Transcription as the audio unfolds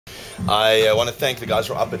I want to thank the guys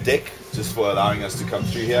from Upper Deck just for allowing us to come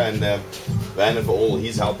through here, and Brandon for all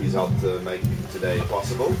his help. He's helped make today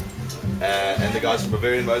possible. And the guys from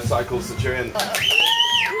Bavarian Motorcycles, Centurion.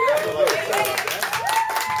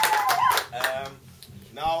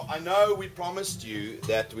 Now, I know we promised you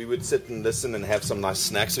that we would sit and listen and have some nice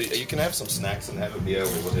snacks. So you can have some snacks and have a beer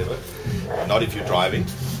or whatever. Not if you're driving.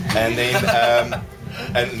 And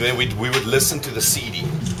then we would listen to the CD.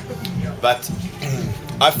 But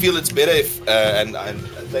I feel it's better if, and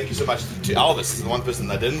thank you so much to Elvis, the one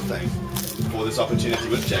person I didn't thank, for this opportunity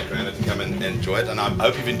with Jacaranda to come and enjoy it. And I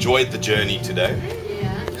hope you've enjoyed the journey today.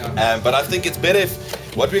 But I think it's better if,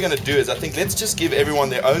 what we're going to do is, I think let's just give everyone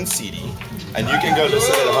their own CD. And you can go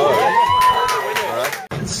listen at home. All right.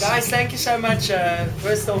 Guys, thank you so much.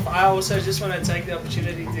 First off, I also just want to take the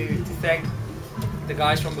opportunity to thank the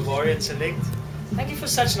guys from Bavarian Select. Thank you for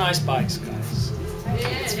such nice bikes, guys.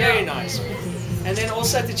 It's very nice. And then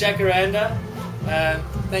also to Jacaranda,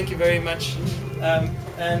 thank you very much.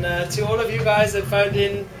 And to all of you guys that phoned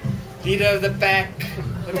in, Leader of the Pack,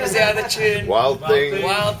 what was the other tune? Wild Thing.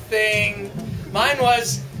 Wild Thing. Mine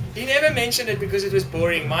was, he never mentioned it because it was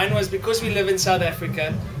boring. Mine was because we live in South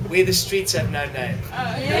Africa, where the streets have no name.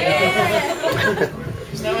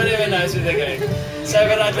 Because no one ever knows where they're going. So,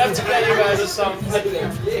 but I'd love to play you guys a song.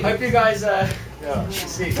 Hope you guys, hope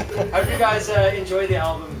you guys enjoy the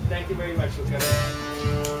album. Thank you very much for coming.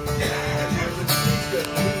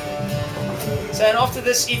 So, and after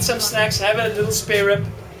this, eat some snacks, have a little spare rib,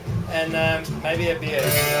 and maybe a beer.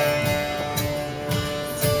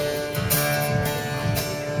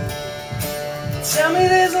 Tell me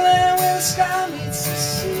there's a land where the sky meets the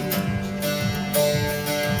sea.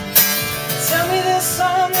 Tell me there's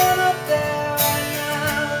someone up there right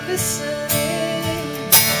now listening.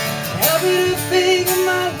 Help me to figure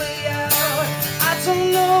my way out. I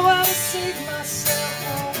don't know how to save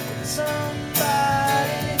myself from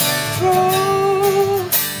somebody.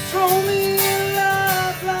 Throw me a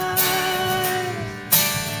lifeline.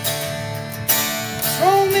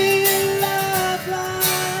 Throw me a lifeline.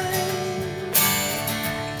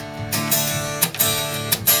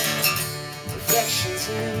 Reflections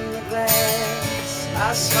in the glass. I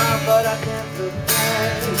smile but I can't look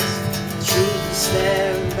past. Truth is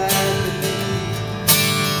staring back at me.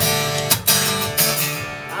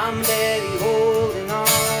 I'm barely holding on.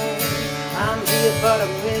 I'm here but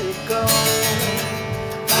I'm really gone.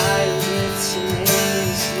 Violets and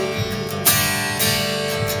aimlessly.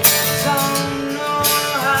 Don't know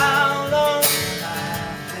how long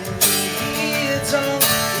I've been here. Don't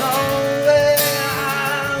know where I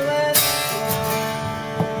went wrong.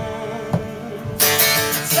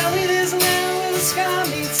 Tell me there's a land where the sky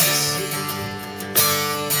meets the sea.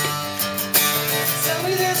 Tell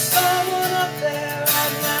me there's someone up there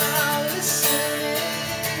right now listening.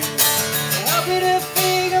 Help me to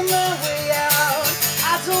figure my way out. I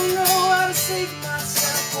don't know how to save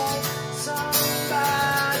myself from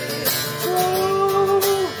somebody.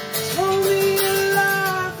 Throw me a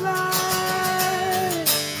lifeline.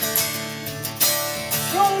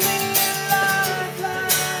 Throw me a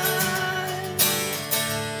lifeline.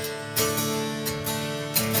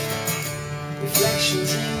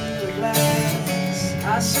 Reflections in the glass.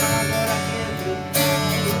 I smile but I can't look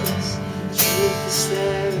past. The truth is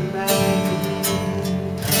staring back at me.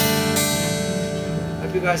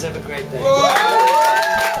 Hope you guys have a great day.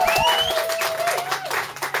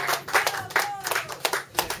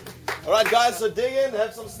 All right, guys, so dig in,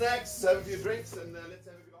 have some snacks, have a few drinks, and let's have